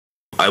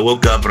I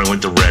woke up and I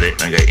went to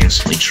Reddit and I got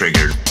instantly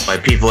triggered by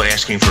people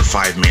asking for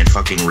 5-man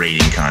fucking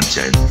rating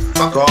content.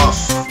 Fuck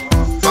off.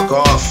 Fuck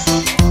off.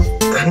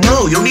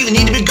 No, you don't even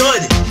need to be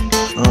good.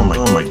 Oh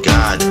my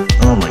god.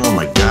 Oh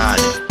my god.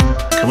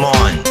 Come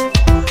on.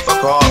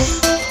 Fuck off.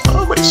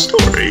 Oh, my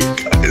story,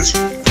 guys.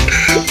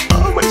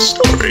 Oh, my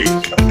story,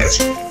 guys.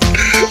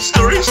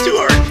 Story's too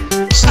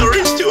hard.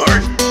 Story's too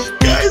hard.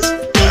 Guys.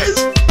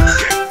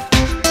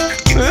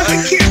 I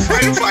can't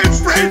find 5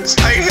 friends.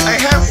 I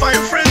have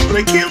 5 friends, but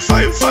I can't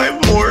find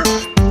 5 more.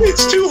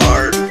 It's too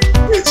hard.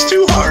 It's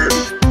too hard.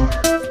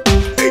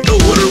 I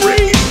don't want to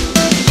rate.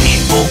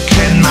 People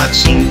cannot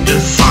seem to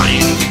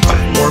find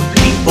 5 more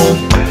people.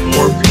 5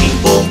 more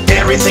people.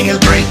 Everything is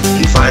great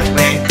in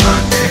 5-man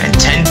content. And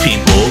 10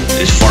 people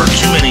is far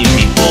too many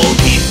people.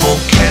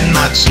 People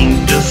cannot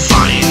seem to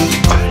find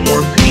 5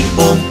 more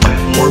people.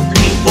 5 more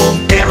people.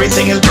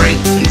 Everything is great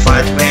in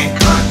 5-man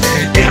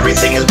content.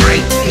 Everything is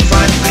great in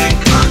 5-man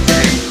content.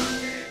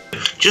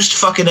 Just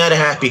fucking add a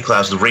happy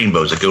clouds, the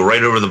rainbows that go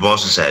right over the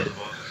boss's head.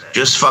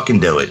 Just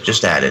fucking do it.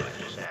 Just add it.